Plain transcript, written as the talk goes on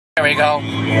There we go.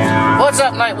 What's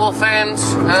up, Nightwolf fans?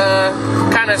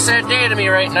 Kind of sad day to me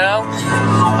right now.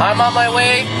 I'm on my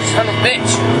way. Son of a bitch.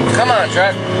 Come on,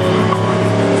 truck.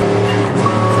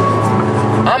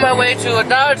 On my way to a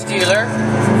Dodge dealer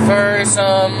for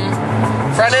some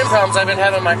front end problems I've been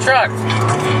having with my truck.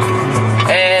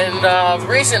 And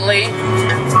recently,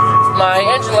 my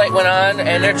engine light went on,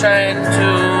 and they're trying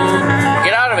to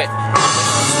get out of it.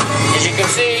 As you can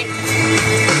see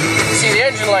the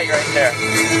engine light right there.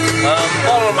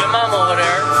 Following my mom over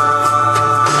there.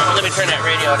 Let me turn that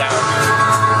radio down.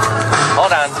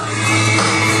 Hold on.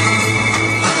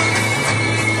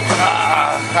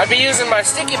 I'd be using my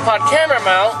sticky pod camera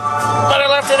mount, but I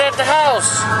left it at the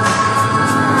house.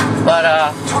 But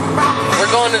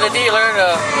we're going to the dealer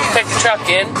to take the truck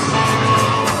in.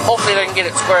 Hopefully they can get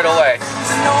it squared away.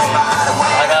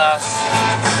 But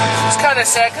it's kind of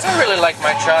sad because I really like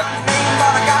my truck.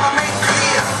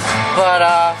 But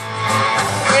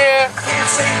yeah,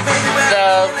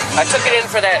 I took it in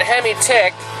for that Hemi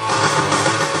Tick,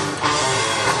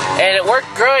 and it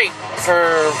worked great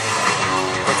for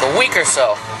like a week or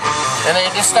so. And then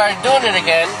it just started doing it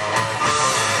again.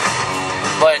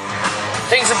 But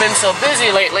things have been so busy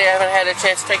lately, I haven't had a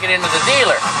chance to take it into the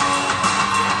dealer.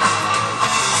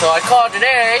 So I called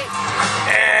today,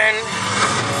 and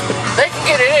they can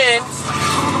get it in,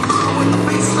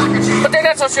 but they're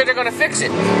not so sure they're going to fix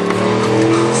it.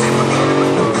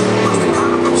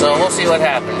 So we'll see what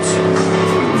happens.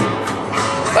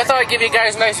 I thought I'd give you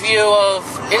guys a nice view of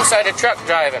inside a truck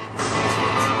driving.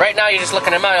 Right now you're just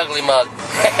looking at my ugly mug.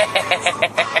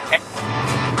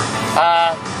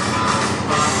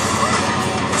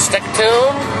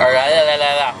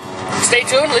 Stay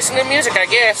tuned, listen to music, I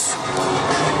guess.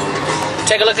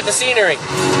 Take a look at the scenery.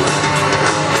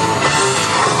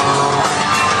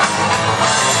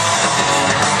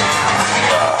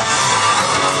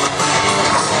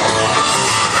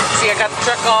 See, I got the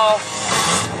truck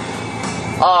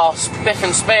all spiff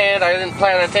and span. I didn't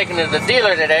plan on taking it to the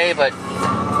dealer today, but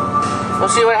we'll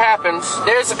see what happens.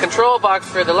 There's a control box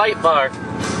for the light bar.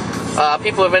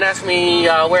 People have been asking me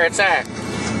where it's at.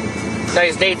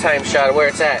 Nice daytime shot of where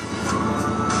it's at.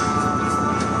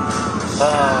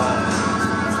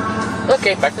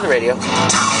 Okay, back to the radio.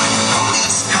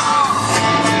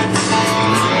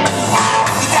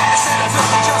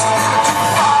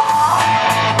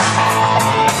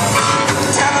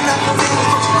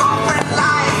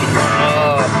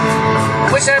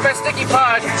 Wish I had my sticky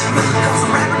pod.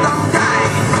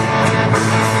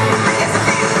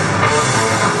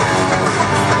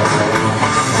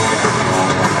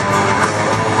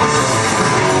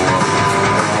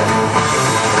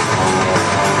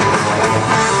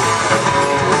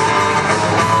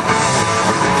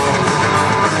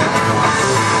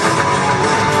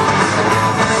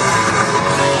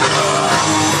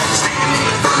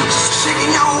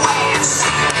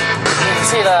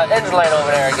 See the engine light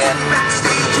over there again.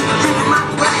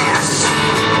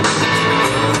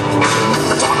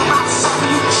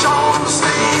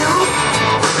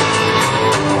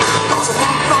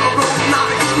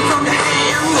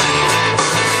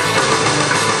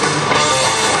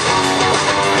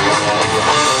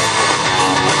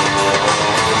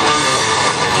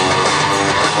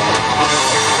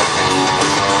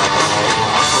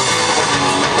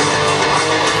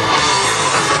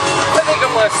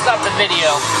 Stop the video.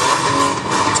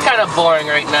 It's kind of boring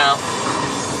right now.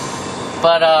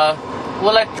 But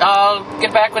I'll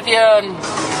get back with you and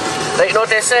let you know what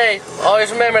they say.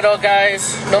 Always remember though,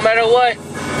 guys, no matter what,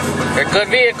 they're good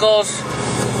vehicles.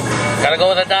 Gotta go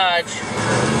with a Dodge.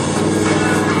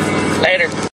 Later.